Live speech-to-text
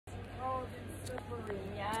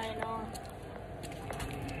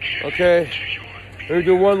Okay, let me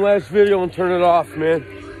do one last video and turn it off, man.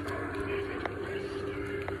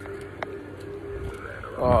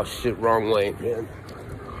 Oh shit, wrong lane, man.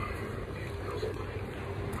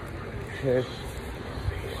 Okay.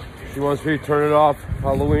 She wants me to turn it off.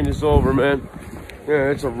 Halloween is over, man.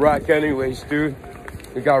 Yeah, it's a wreck anyways, dude.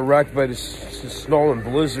 We got wrecked by this snow and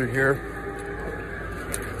blizzard here.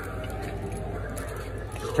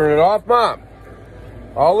 Just turn it off, Mom.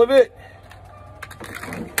 All of it.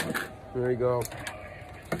 There you go.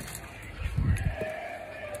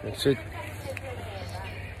 That's it.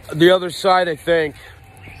 The other side, I think.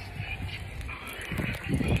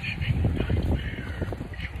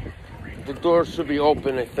 The door should be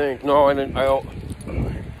open, I think. No, I didn't. I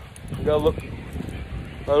gotta look.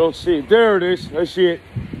 I don't see it. There it is. I see it.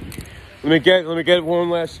 Let me get it one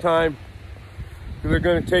last time. They're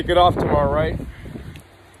gonna take it off tomorrow, right?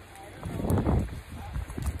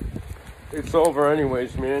 It's over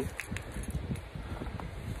anyways, man.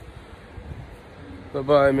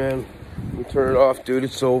 Bye-bye, man. We turn it off, dude.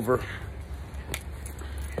 It's over.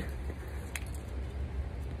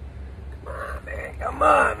 Come on, man. Come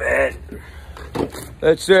on, man.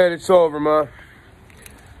 That's it. It's over, Ma.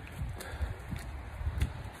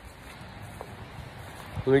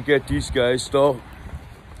 Let me get these guys, though.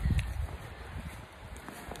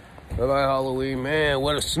 Bye-bye, Halloween. Man,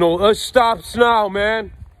 what a snow. It stops now,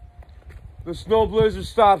 man. The snow blizzard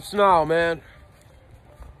stops now, man.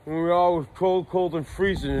 And we're all cold and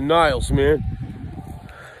freezing in Niles, man.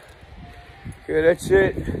 Okay, that's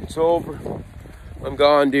it. It's over. I'm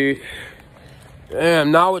gone, dude.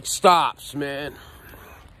 Damn, now it stops, man.